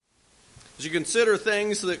As you consider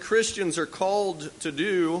things that Christians are called to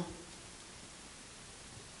do,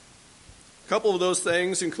 a couple of those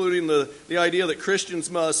things, including the idea that Christians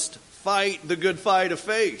must fight the good fight of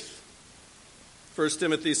faith. 1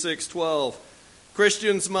 Timothy 6:12.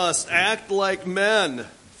 Christians must act like men.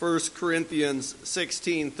 1 Corinthians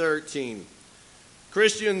 16:13.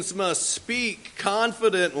 Christians must speak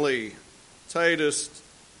confidently. Titus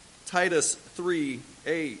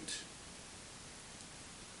 3:8.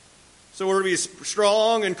 So we're to be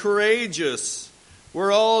strong and courageous.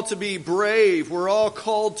 We're all to be brave. We're all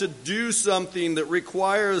called to do something that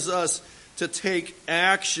requires us to take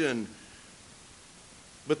action.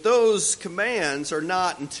 But those commands are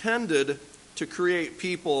not intended to create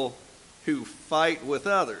people who fight with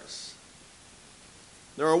others.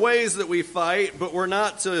 There are ways that we fight, but we're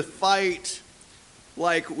not to fight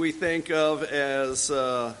like we think of as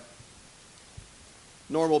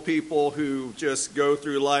normal people who just go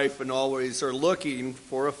through life and always are looking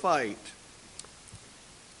for a fight.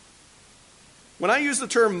 When I use the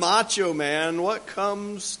term Macho Man, what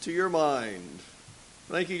comes to your mind?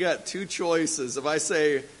 I think you got two choices. If I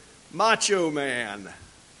say Macho Man,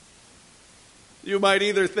 you might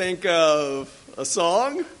either think of a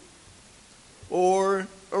song or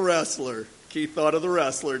a wrestler. Keith thought of the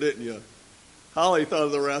wrestler, didn't you? Holly thought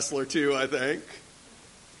of the wrestler too, I think.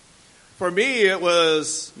 For me, it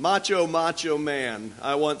was Macho Man.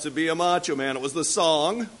 I want to be a macho man. It was the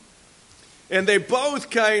song. And they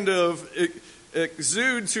both kind of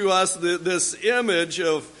exude to us this image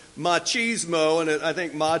of machismo. And I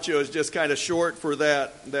think macho is just kind of short for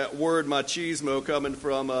that word machismo, coming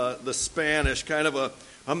from the Spanish, kind of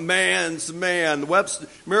a man's man.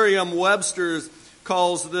 Merriam-Webster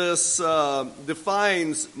calls this,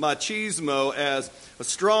 defines machismo as a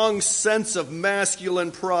strong sense of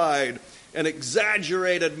masculine pride, an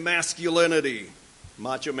exaggerated masculinity.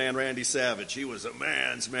 Macho Man Randy Savage, he was a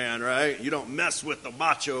man's man, right? You don't mess with the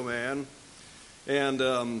macho man. And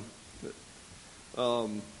I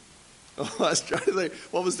was trying to think,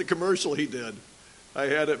 what was the commercial he did? I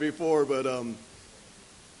had it before, but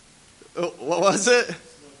what was it?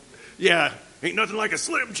 Yeah, ain't nothing like a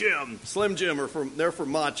Slim Jim. Slim Jim they're for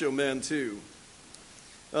macho men too.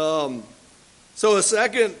 So a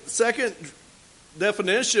second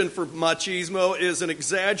definition for machismo is an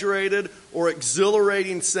exaggerated or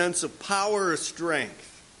exhilarating sense of power or strength.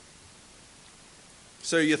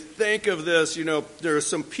 So you think of this, there are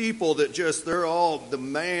some people that they're all the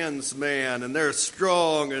man's man, and they're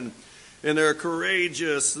strong and they're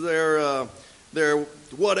courageous. They're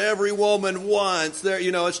what every woman wants.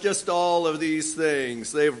 It's just all of these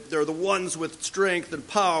things. They're the ones with strength and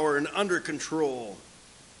power and under control.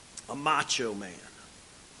 A macho man.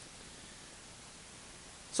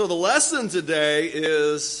 So the lesson today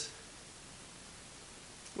is,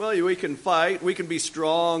 well, we can fight, we can be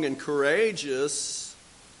strong and courageous,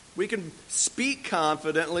 we can speak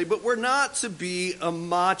confidently, but we're not to be a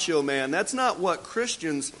macho man. That's not what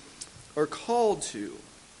Christians are called to.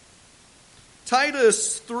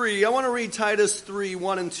 Titus 3, I want to read Titus 3,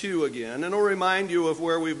 1 and 2 again, and it'll remind you of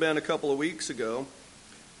where we've been a couple of weeks ago.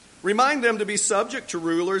 Remind them to be subject to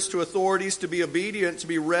rulers, to authorities, to be obedient, to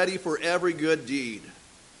be ready for every good deed.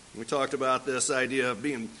 We talked about this idea of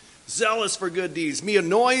being zealous for good deeds, be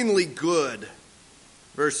annoyingly good.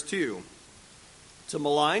 Verse 2, to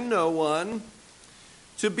malign no one,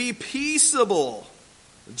 to be peaceable,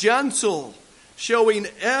 gentle, showing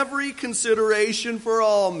every consideration for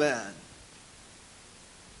all men.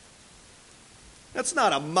 That's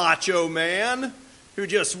not a macho man who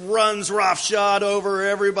just runs roughshod over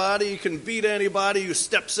everybody, can beat anybody who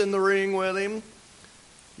steps in the ring with him.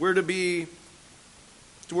 We're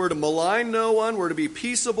to malign no one, we're to be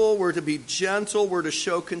peaceable, we're to be gentle, we're to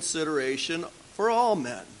show consideration for all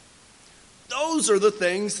men. Those are the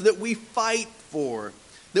things that we fight for,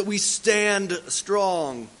 that we stand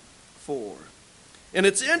strong for. And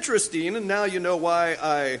it's interesting, and now you know why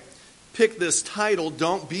I picked this title,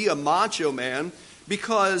 Don't Be a Macho Man,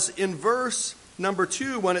 because in verse number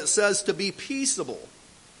 2, when it says to be peaceable,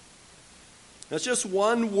 that's just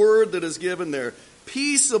one word that is given there.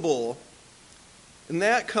 Peaceable. And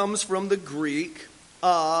that comes from the Greek,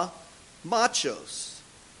 machos.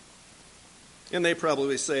 And they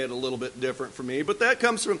probably say it a little bit different for me, but that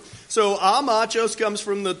comes from, so machos comes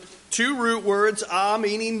from the two root words,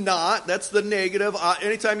 meaning not, that's the negative.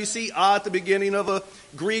 Anytime you see at the beginning of a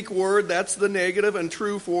Greek word, that's the negative, and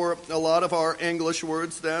true for a lot of our English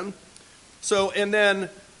words then. So, and then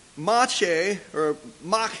mache, or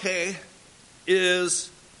mache, is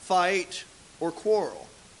fight or quarrel.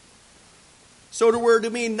 So we're to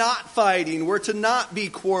be not fighting, we're to not be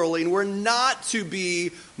quarreling, we're not to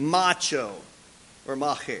be macho or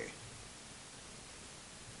mache.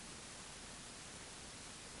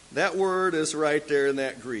 That word is right there in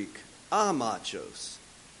that Greek. Amachos.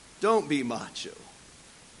 Don't be macho.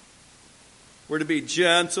 We're to be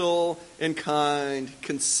gentle and kind,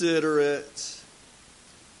 considerate.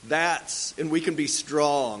 And we can be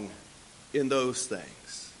strong in those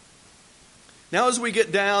things. Now as we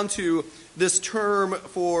get down to this term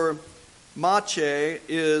for mache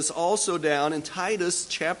is also down in Titus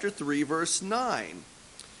chapter 3 verse 9.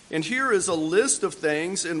 And here is a list of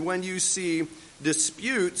things, and when you see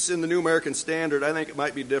disputes in the New American Standard, I think it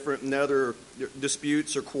might be different in other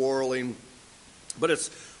disputes or quarreling, but it's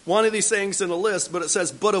one of these things in a list, but it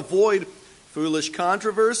says, but avoid foolish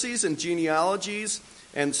controversies and genealogies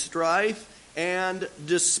and strife and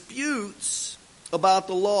disputes about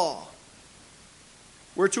the law.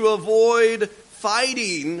 We're to avoid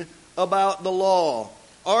fighting about the law,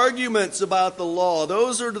 arguments about the law.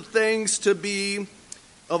 Those are the things to be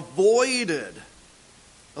avoided.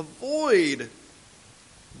 Avoid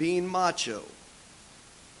being macho.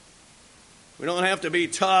 We don't have to be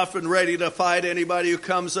tough and ready to fight anybody who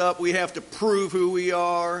comes up. We have to prove who we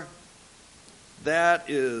are. That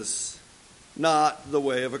is not the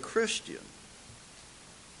way of a Christian.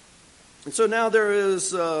 And so now there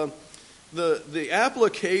is the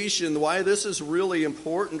application, why this is really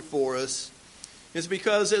important for us, is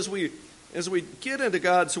because as we get into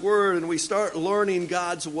God's Word and we start learning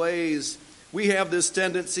God's ways, we have this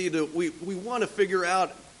tendency to, we want to figure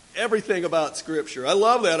out everything about Scripture. I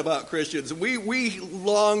love that about Christians. We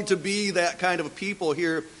long to be that kind of a people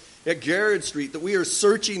here at Garrett Street, that we are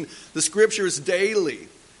searching the Scriptures daily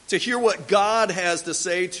to hear what God has to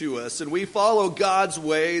say to us, and we follow God's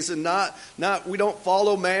ways and we don't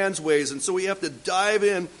follow man's ways. And so we have to dive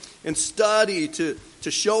in and study to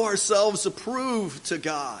show ourselves approved to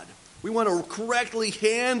God. We want to correctly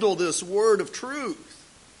handle this word of truth.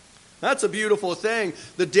 That's a beautiful thing.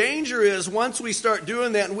 The danger is once we start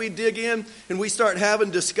doing that and we dig in and we start having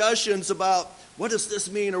discussions about what does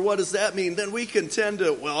this mean or what does that mean, then we can tend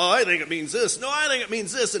to, well, I think it means this. No, I think it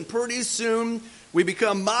means this. And pretty soon we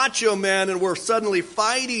become macho men and we're suddenly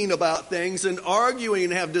fighting about things and arguing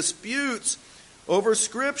and have disputes over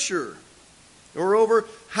Scripture or over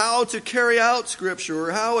how to carry out Scripture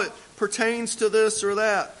or how it pertains to this or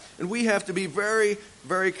that. And we have to be very,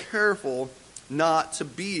 very careful not to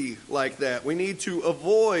be like that. We need to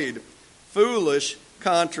avoid foolish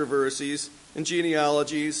controversies and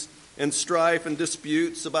genealogies and strife and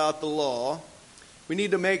disputes about the law. We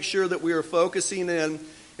need to make sure that we are focusing in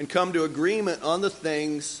and come to agreement on the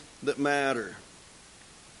things that matter.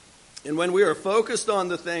 And when we are focused on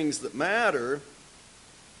the things that matter,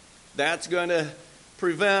 that's going to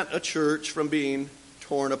prevent a church from being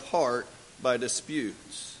torn apart by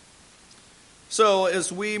disputes. So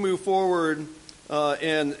as we move forward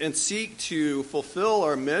and seek to fulfill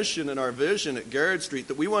our mission and our vision at Garrett Street,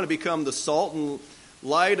 that we want to become the salt and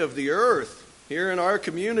light of the earth here in our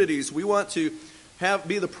communities, we want to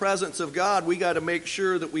be the presence of God. We got to make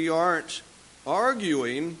sure that we aren't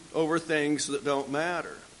arguing over things that don't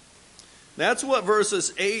matter. That's what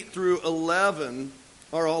verses 8 through 11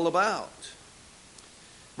 are all about.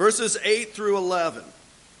 Verses 8 through 11.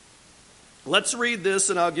 Let's read this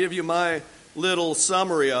and I'll give you my little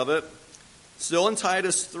summary of it. Still in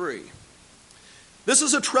Titus 3. This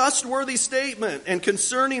is a trustworthy statement, and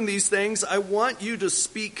concerning these things I want you to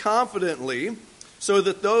speak confidently, so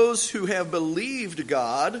that those who have believed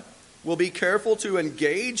God will be careful to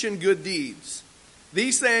engage in good deeds.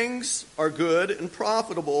 These things are good and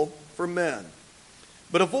profitable for men.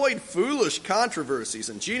 But avoid foolish controversies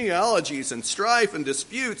and genealogies and strife and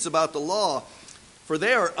disputes about the law, for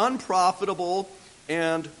they are unprofitable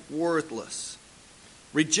and worthless.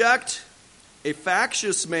 Reject a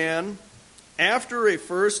factious man after a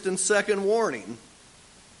first and second warning,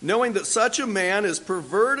 knowing that such a man is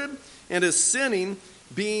perverted and is sinning,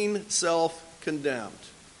 being self-condemned.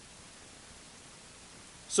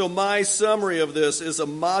 So my summary of this is a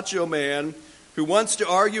macho man who wants to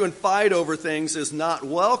argue and fight over things is not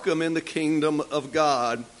welcome in the kingdom of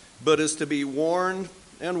God, but is to be warned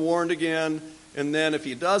and warned again, and then if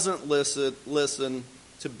he doesn't listen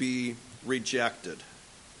to be rejected.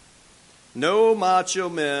 No macho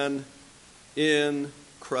men in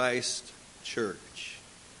Christ Church.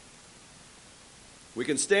 We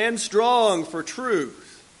can stand strong for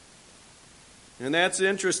truth. And that's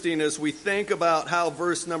interesting as we think about how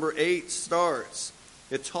verse number 8 starts.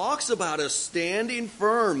 It talks about us standing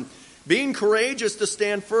firm, being courageous to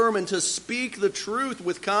stand firm and to speak the truth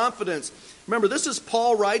with confidence. Remember, this is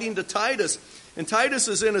Paul writing to Titus. And Titus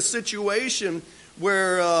is in a situation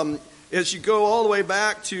where, as you go all the way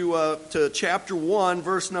back to chapter 1,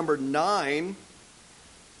 verse number 9,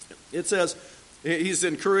 it says, he's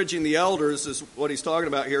encouraging the elders, is what he's talking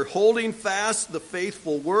about here, holding fast the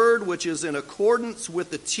faithful word which is in accordance with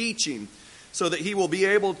the teaching, so that he will be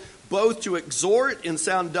able both to exhort in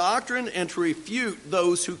sound doctrine and to refute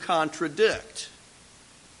those who contradict.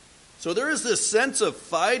 So there is this sense of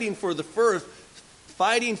fighting for the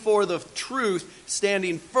truth,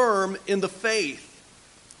 standing firm in the faith.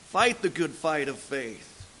 Fight the good fight of faith.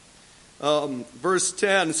 Verse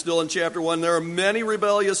 10, still in chapter 1, there are many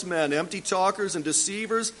rebellious men, empty talkers and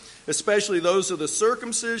deceivers, especially those of the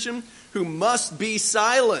circumcision, who must be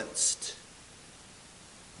silenced,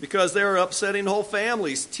 because they are upsetting whole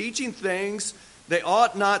families, teaching things they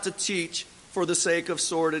ought not to teach for the sake of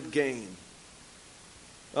sordid gain.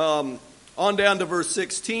 On down to verse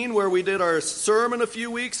 16, where we did our sermon a few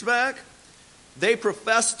weeks back. They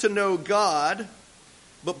profess to know God,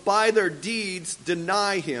 but by their deeds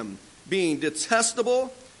deny him, being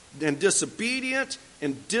detestable and disobedient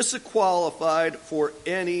and disqualified for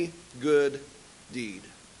any good deed.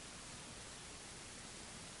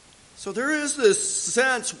 So there is this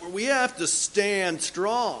sense where we have to stand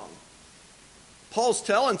strong. Paul's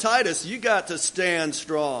telling Titus, you got to stand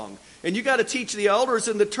strong. And you got to teach the elders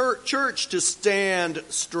in the church to stand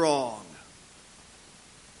strong.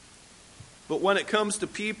 But when it comes to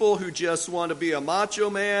people who just want to be a macho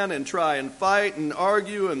man and try and fight and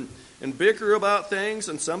argue and bicker about things,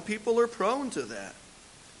 and some people are prone to that,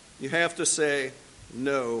 you have to say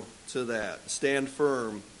no to that. Stand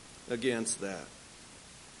firm against that.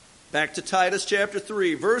 Back to Titus chapter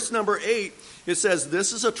 3, verse number 8, it says,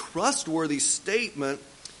 this is a trustworthy statement,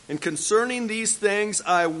 and concerning these things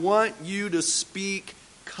I want you to speak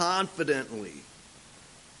confidently.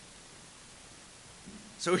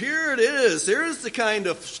 So here it is. There is the kind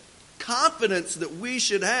of confidence that we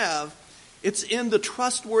should have. It's in the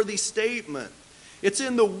trustworthy statement. It's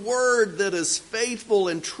in the word that is faithful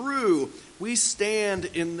and true. We stand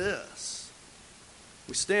in this.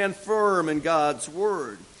 We stand firm in God's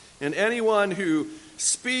word. And anyone who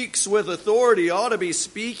speaks with authority ought to be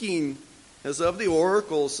speaking as of the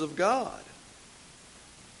oracles of God.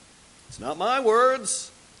 It's not my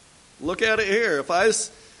words. Look at it here. If I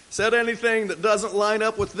said anything that doesn't line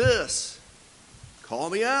up with this, call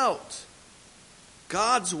me out.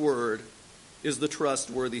 God's word is the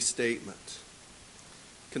trustworthy statement.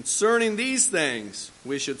 Concerning these things,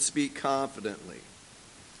 we should speak confidently.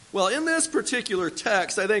 Well, in this particular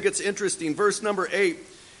text, I think it's interesting. Verse number 8,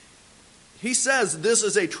 he says this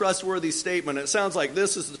is a trustworthy statement. It sounds like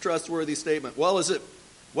this is the trustworthy statement. Well, is it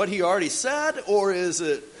what he already said, or is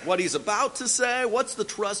it what he's about to say? What's the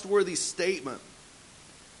trustworthy statement?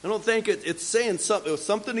 I don't think it's saying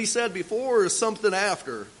something he said before or something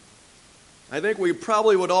after. I think we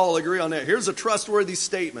probably would all agree on that. Here's a trustworthy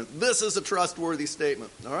statement. This is a trustworthy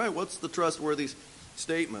statement. All right, what's the trustworthy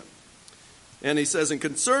statement? And he says, and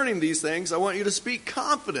concerning these things, I want you to speak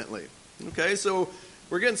confidently. Okay, so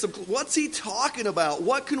we're getting some, what's he talking about?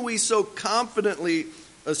 What can we so confidently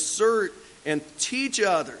assert and teach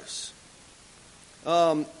others?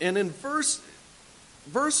 And in verses,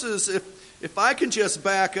 if I can just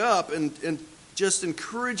back up and just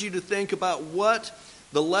encourage you to think about what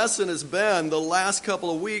the lesson has been the last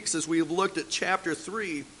couple of weeks as we've looked at chapter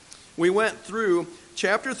 3. We went through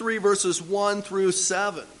chapter 3, verses 1 through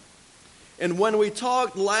 7. And when we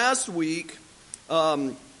talked last week,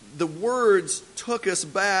 the words took us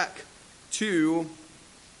back to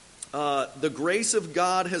the grace of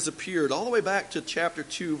God has appeared, all the way back to chapter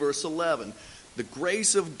 2, verse 11. The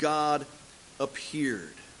grace of God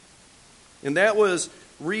appeared. And that was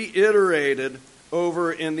reiterated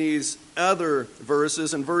over in these other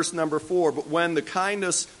verses in verse number 4. But when the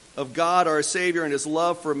kindness of God our Savior and his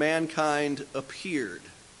love for mankind appeared.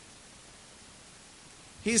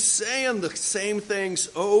 He's saying the same things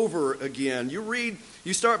over again.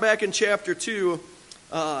 You start back in chapter 2,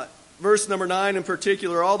 verse number 9 in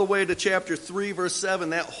particular, all the way to chapter 3, verse 7,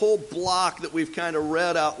 that whole block that we've kind of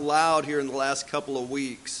read out loud here in the last couple of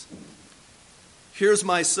weeks. Here's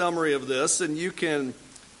my summary of this, and you can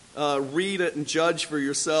read it and judge for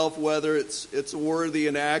yourself whether it's worthy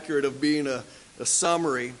and accurate of being a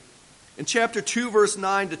summary. In chapter 2, verse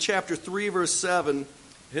 9 to chapter 3, verse 7,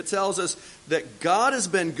 it tells us that God has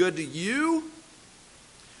been good to you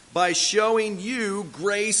by showing you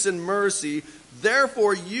grace and mercy.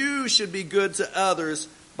 Therefore, you should be good to others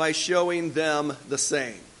by showing them the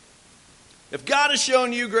same. If God has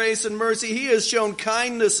shown you grace and mercy, he has shown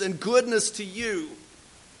kindness and goodness to you,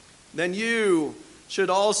 then you should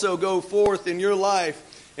also go forth in your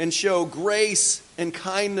life and show grace and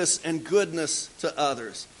kindness and goodness to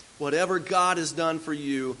others. Whatever God has done for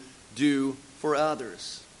you, do for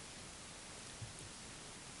others.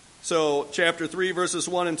 So, chapter 3, verses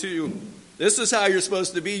 1 and 2, this is how you're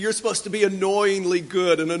supposed to be. You're supposed to be annoyingly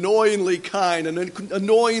good and annoyingly kind and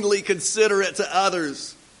annoyingly considerate to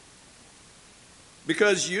others.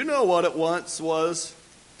 Because you know what it once was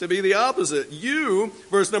to be the opposite. You,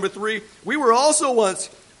 verse number 3, we were also once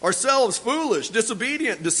ourselves foolish,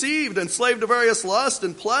 disobedient, deceived, enslaved to various lusts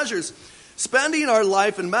and pleasures, spending our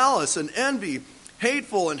life in malice and envy,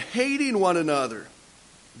 hateful and hating one another.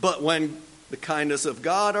 But when the kindness of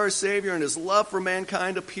God, our Savior, and his love for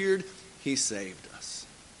mankind appeared, he saved us.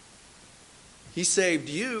 He saved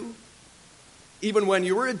you. Even when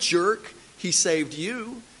you were a jerk, he saved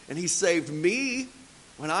you. And he saved me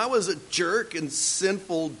when I was a jerk and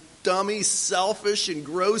sinful, dummy, selfish,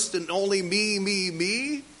 engrossed in only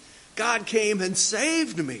me. God came and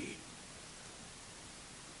saved me.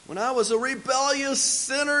 When I was a rebellious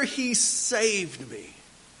sinner, he saved me.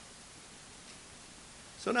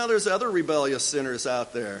 So now there's other rebellious sinners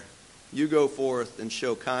out there. You go forth and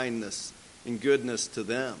show kindness and goodness to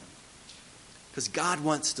them. Because God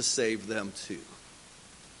wants to save them too.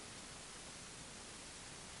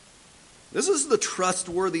 This is the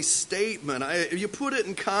trustworthy statement. If you put it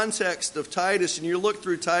in context of Titus and you look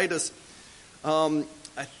through Titus,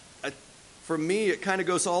 for me it kind of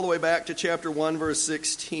goes all the way back to chapter 1, verse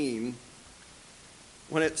 16.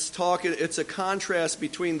 When it's a contrast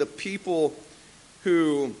between the people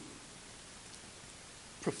who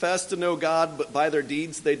profess to know God, but by their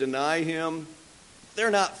deeds they deny him.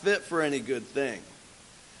 They're not fit for any good thing.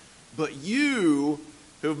 But you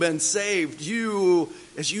who've been saved,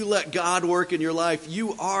 as you let God work in your life,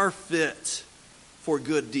 you are fit for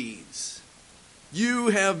good deeds. You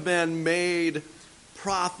have been made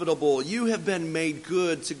profitable. You have been made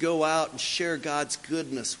good to go out and share God's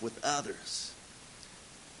goodness with others.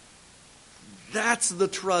 That's the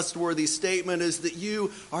trustworthy statement, is that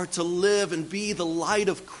you are to live and be the light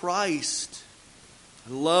of Christ.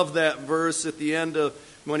 I love that verse at the end of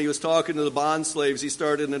when he was talking to the bond slaves. He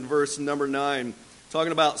started in verse number 9.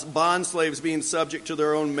 Talking about bond slaves being subject to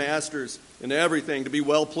their own masters in everything, to be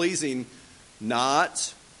well-pleasing,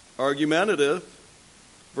 not argumentative.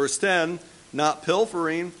 Verse 10, not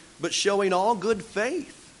pilfering, but showing all good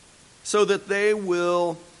faith, so that they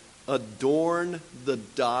will adorn the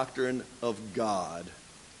doctrine of God,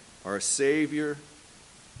 our Savior,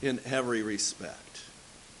 in every respect.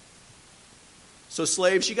 So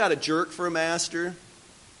slaves, you got a jerk for a master?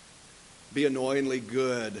 Be annoyingly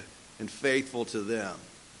good and faithful to them,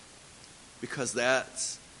 because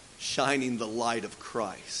that's shining the light of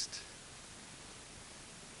Christ.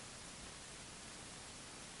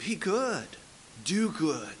 Be good, do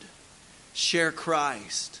good, share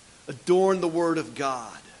Christ, adorn the Word of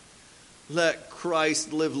God. Let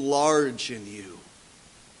Christ live large in you.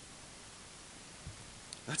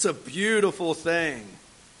 That's a beautiful thing.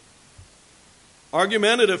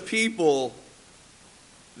 Argumentative people,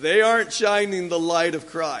 they aren't shining the light of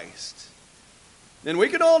Christ. And we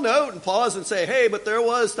can all note and pause and say, hey, but there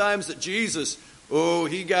was times that Jesus,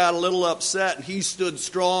 he got a little upset and he stood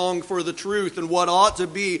strong for the truth and what ought to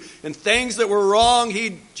be. And things that were wrong,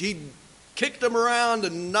 he kicked them around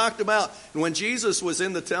and knocked them out. And when Jesus was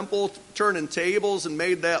in the temple turning tables and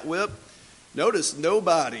made that whip, notice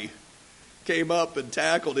nobody came up and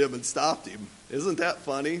tackled him and stopped him. Isn't that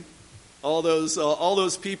funny? All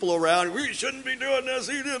those people around, we shouldn't be doing this.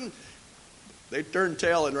 He didn't. They turned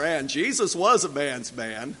tail and ran. Jesus was a man's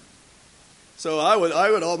man. So I would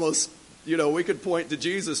almost, we could point to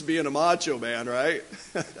Jesus being a macho man, right?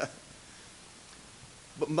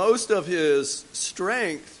 But most of his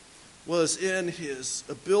strength was in his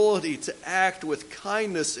ability to act with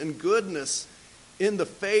kindness and goodness in the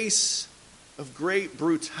face of great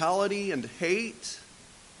brutality and hate.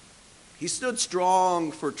 He stood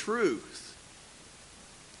strong for truth,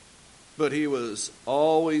 but he was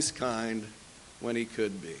always kind when he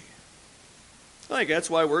could be. I think that's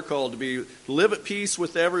why we're called to live at peace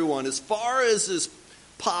with everyone as far as is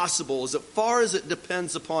possible, as far as it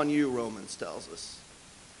depends upon you, Romans tells us.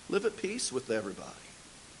 Live at peace with everybody.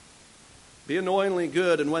 Be annoyingly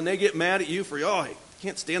good, and when they get mad at you for, I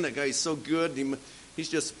can't stand that guy, he's so good, he's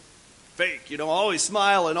just fake, always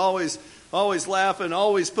smiling, always laughing,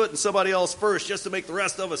 always putting somebody else first just to make the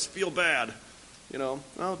rest of us feel bad.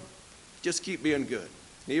 Well, just keep being good,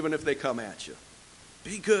 even if they come at you.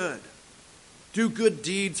 Be good. Do good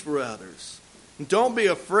deeds for others. And don't be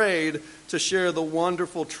afraid to share the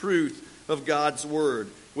wonderful truth of God's Word,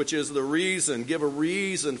 which is give a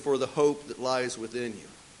reason for the hope that lies within you.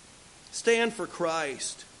 Stand for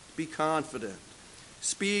Christ. Be confident.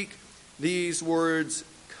 Speak these words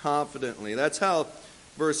confidently. That's how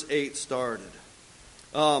verse 8 started.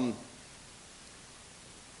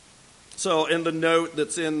 So in the note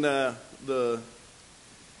that's in the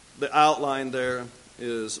outline there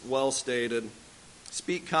is well stated.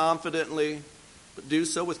 Speak confidently, but do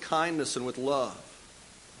so with kindness and with love.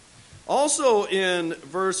 Also in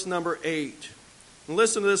verse number 8, and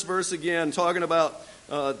listen to this verse again, talking about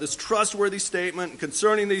this trustworthy statement.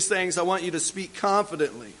 Concerning these things, I want you to speak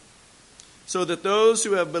confidently, so that those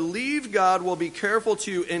who have believed God will be careful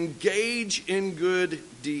to engage in good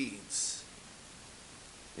deeds.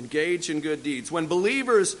 Engage in good deeds. When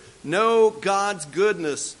believers know God's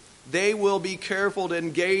goodness, they will be careful to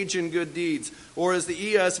engage in good deeds. Or as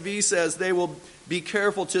the ESV says, they will be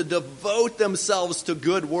careful to devote themselves to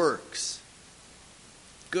good works.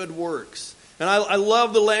 Good works. And I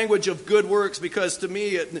love the language of good works, because to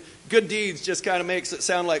me, good deeds just kind of makes it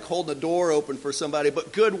sound like holding a door open for somebody.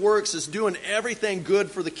 But good works is doing everything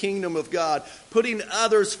good for the kingdom of God, putting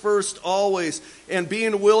others first always, and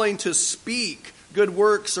being willing to speak. Good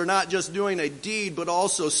works are not just doing a deed, but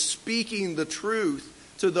also speaking the truth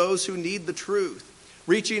to those who need the truth.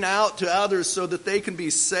 Reaching out to others so that they can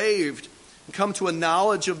be saved and come to a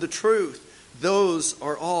knowledge of the truth. Those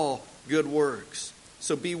are all good works.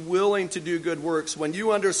 So be willing to do good works. When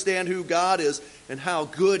you understand who God is and how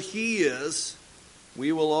good He is,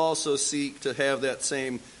 we will also seek to have that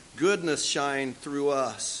same goodness shine through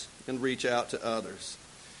us and reach out to others.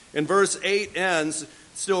 And verse 8 ends,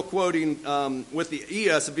 still quoting with the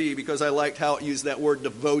ESV, because I liked how it used that word,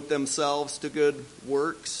 devote themselves to good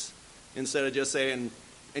works, instead of just saying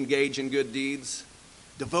engage in good deeds.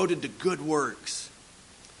 Devoted to good works.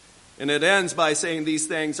 And it ends by saying these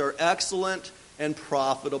things are excellent and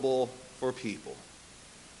profitable for people.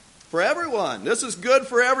 For everyone. This is good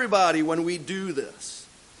for everybody when we do this.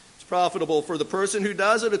 It's profitable for the person who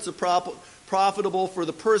does it. It's profitable for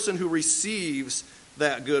the person who receives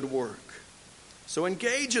that good work. So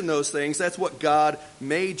engage in those things. That's what God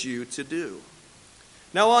made you to do.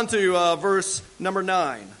 Now on to verse number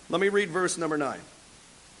 9. Let me read verse number 9.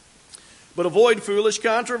 But avoid foolish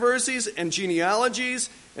controversies and genealogies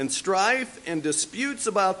and strife and disputes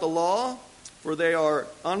about the law, for they are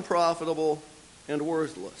unprofitable and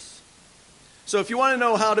worthless. So if you want to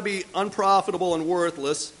know how to be unprofitable and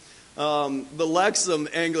worthless, the Lexham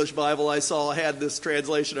English Bible I saw had this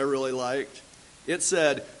translation I really liked. It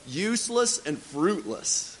said, useless and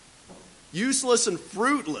fruitless. Useless and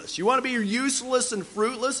fruitless. You want to be useless and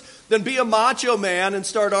fruitless? Then be a macho man and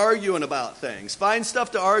start arguing about things. Find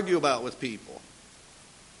stuff to argue about with people.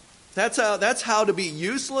 That's how to be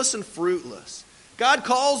useless and fruitless. God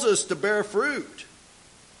calls us to bear fruit.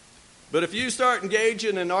 But if you start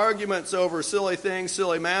engaging in arguments over silly things,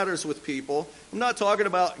 silly matters with people, I'm not talking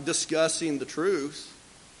about discussing the truth.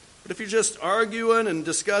 But if you're just arguing and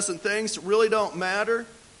discussing things that really don't matter,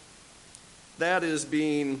 that is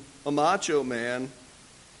being a macho man,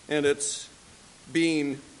 and it's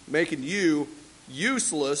making you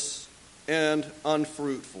useless and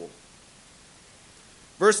unfruitful.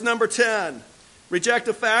 Verse number 10, reject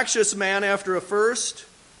a factious man after a first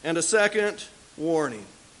and a second warning.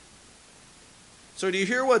 So do you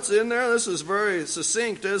hear what's in there? This is very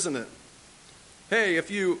succinct, isn't it? Hey,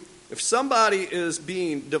 if somebody is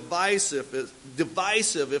being divisive,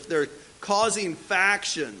 if they're causing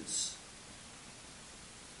factions,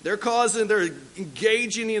 they're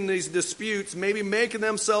engaging in these disputes, maybe making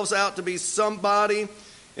themselves out to be somebody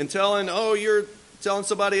and you're telling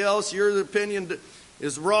somebody else your opinion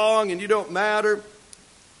is wrong and you don't matter.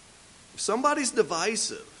 If somebody's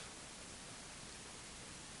divisive,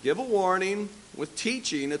 give a warning with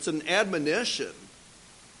teaching. It's an admonition.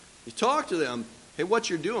 You talk to them. Hey, what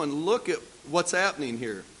you're doing, look at what's happening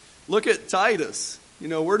here. Look at Titus.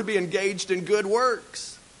 We're to be engaged in good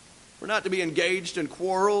works. We're not to be engaged in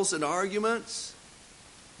quarrels and arguments.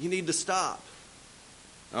 You need to stop.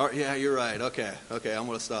 Oh, yeah, you're right. Okay, I'm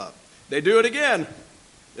going to stop. They do it again.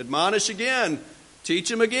 Admonish again. Teach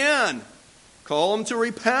them again. Call them to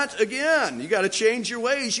repent again. You got to change your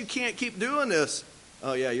ways. You can't keep doing this.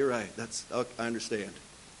 Oh, yeah, you're right. I understand.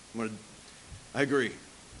 I agree.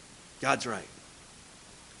 God's right.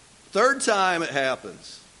 Third time it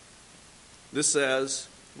happens. This says,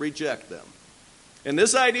 reject them. And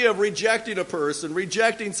this idea of rejecting a person,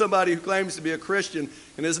 rejecting somebody who claims to be a Christian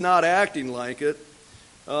and is not acting like it,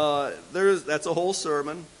 that's a whole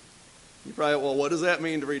sermon. You probably, well, what does that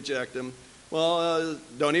mean to reject him? Well,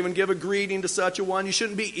 don't even give a greeting to such a one. You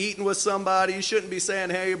shouldn't be eating with somebody. You shouldn't be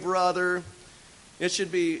saying, hey, brother. It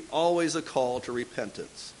should be always a call to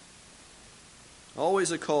repentance.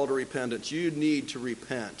 Always a call to repentance. You need to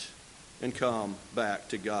repent and come back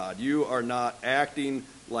to God. You are not acting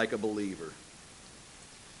like a believer.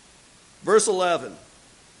 Verse 11.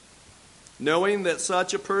 Knowing that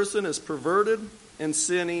such a person is perverted and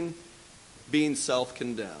sinning, being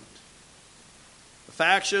self-condemned. A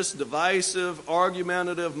factious, divisive,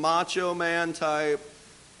 argumentative, macho man type,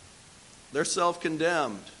 they're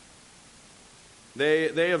self-condemned.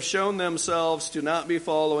 They have shown themselves to not be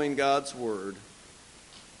following God's word.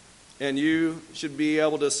 And you should be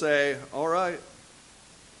able to say, all right,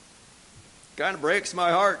 kind of breaks my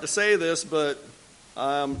heart to say this, but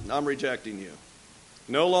I'm rejecting you.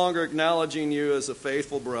 No longer acknowledging you as a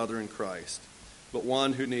faithful brother in Christ, but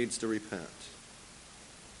one who needs to repent.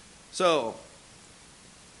 So,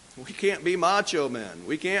 we can't be macho men.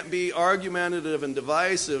 We can't be argumentative and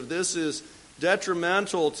divisive. This is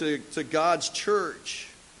detrimental to God's church.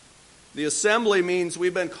 The assembly means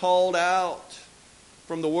we've been called out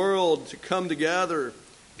from the world to come together,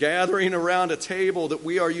 gathering around a table that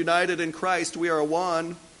we are united in Christ. We are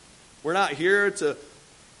one. We're not here to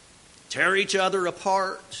tear each other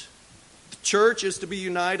apart. The church is to be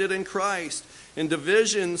united in Christ. And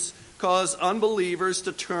divisions cause unbelievers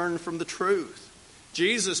to turn from the truth.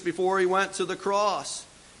 Jesus, before he went to the cross,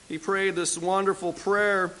 he prayed this wonderful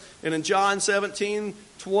prayer. And in John 17,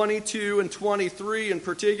 22 and 23 in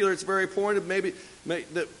particular, it's very pointed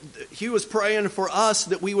that he was praying for us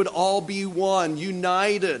that we would all be one,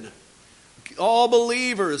 united. All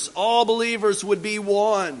believers would be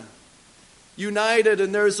one. United,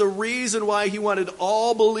 and there's a reason why he wanted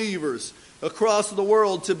all believers across the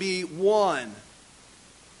world to be one.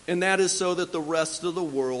 And that is so that the rest of the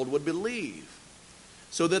world would believe.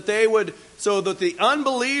 So that the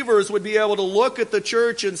unbelievers would be able to look at the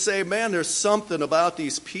church and say, man, there's something about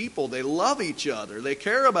these people. They love each other. They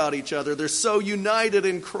care about each other. They're so united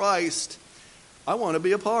in Christ. I want to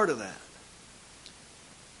be a part of that.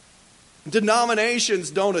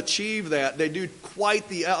 Denominations don't achieve that. They do quite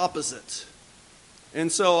the opposite.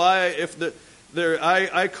 And so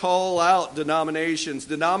I call out denominations.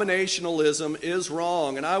 Denominationalism is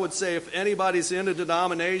wrong. And I would say if anybody's in a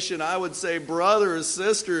denomination, I would say brother or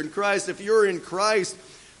sister in Christ, if you're in Christ,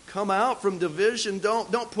 come out from division.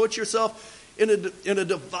 Don't put yourself in a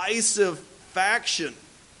divisive faction.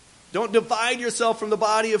 Don't divide yourself from the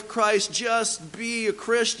body of Christ. Just be a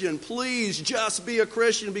Christian. Please just be a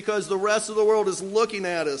Christian, because the rest of the world is looking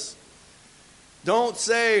at us. Don't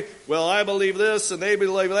say, well, I believe this and they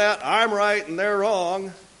believe that. I'm right and they're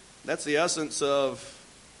wrong. That's the essence of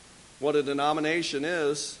what a denomination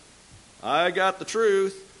is. I got the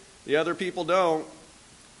truth. The other people don't.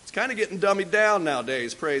 It's kind of getting dummied down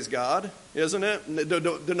nowadays, praise God, isn't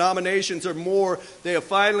it? Denominations are more, they have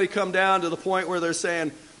finally come down to the point where they're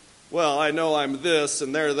saying, well, I know I'm this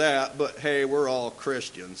and they're that, but hey, we're all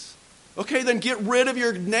Christians. Okay, then get rid of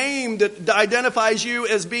your name that identifies you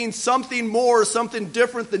as being something more, something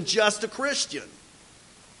different than just a Christian.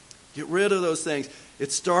 Get rid of those things.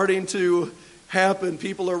 It's starting to happen.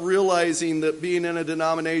 People are realizing that being in a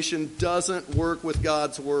denomination doesn't work with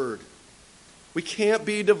God's word. We can't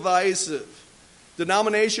be divisive.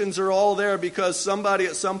 Denominations are all there because somebody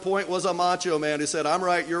at some point was a macho man who said, I'm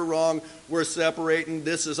right, you're wrong, we're separating,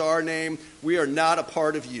 this is our name, we are not a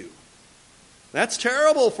part of you. That's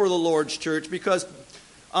terrible for the Lord's church, because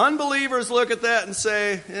unbelievers look at that and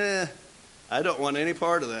say, I don't want any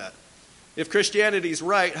part of that. If Christianity's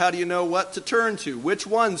right, how do you know what to turn to? Which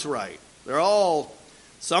one's right? They're all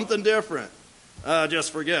something different.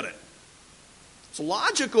 Just forget it. It's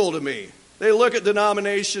logical to me. They look at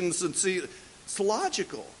denominations and see, it's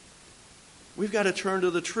logical. We've got to turn to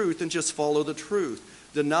the truth and just follow the truth.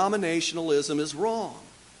 Denominationalism is wrong.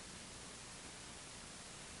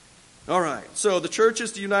 All right, so the church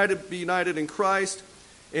is to be united in Christ,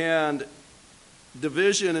 and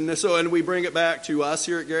division, and we bring it back to us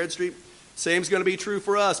here at Garrett Street. Same's going to be true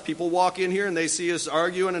for us. People walk in here and they see us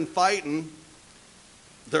arguing and fighting,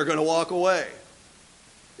 they're going to walk away.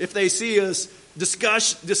 If they see us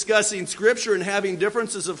discussing Scripture and having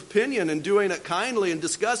differences of opinion and doing it kindly and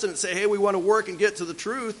discussing it and say, hey, we want to work and get to the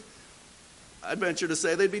truth, I'd venture to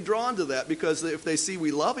say they'd be drawn to that, because if they see we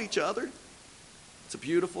love each other, it's a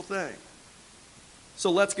beautiful thing.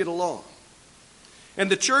 So let's get along. And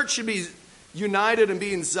the church should be united and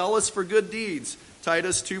being zealous for good deeds.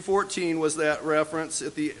 Titus 2:14 was that reference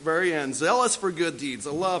at the very end. Zealous for good deeds.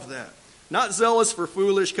 I love that. Not zealous for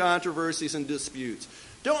foolish controversies and disputes.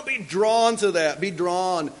 Don't be drawn to that. Be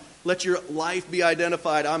drawn. Let your life be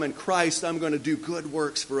identified. I'm in Christ. I'm going to do good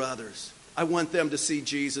works for others. I want them to see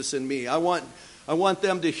Jesus in me. I want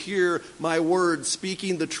them to hear my words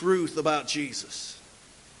speaking the truth about Jesus.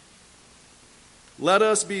 Let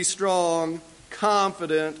us be strong,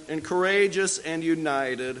 confident, and courageous and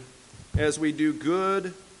united as we do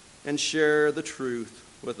good and share the truth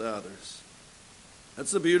with others.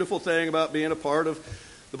 That's the beautiful thing about being a part of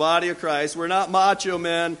the body of Christ. We're not macho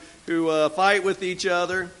men who fight with each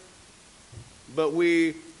other, but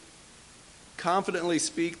we confidently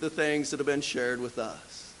speak the things that have been shared with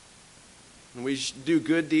us. And we do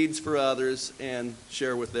good deeds for others and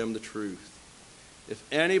share with them the truth. If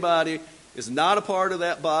anybody is not a part of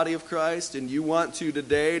that body of Christ and you want to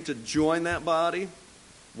today to join that body,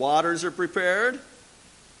 waters are prepared.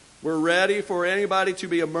 We're ready for anybody to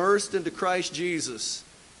be immersed into Christ Jesus.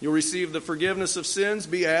 You'll receive the forgiveness of sins,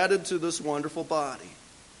 be added to this wonderful body.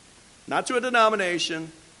 Not to a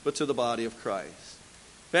denomination, but to the body of Christ.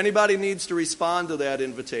 If anybody needs to respond to that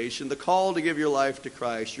invitation, the call to give your life to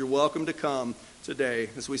Christ, you're welcome to come today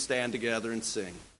as we stand together and sing.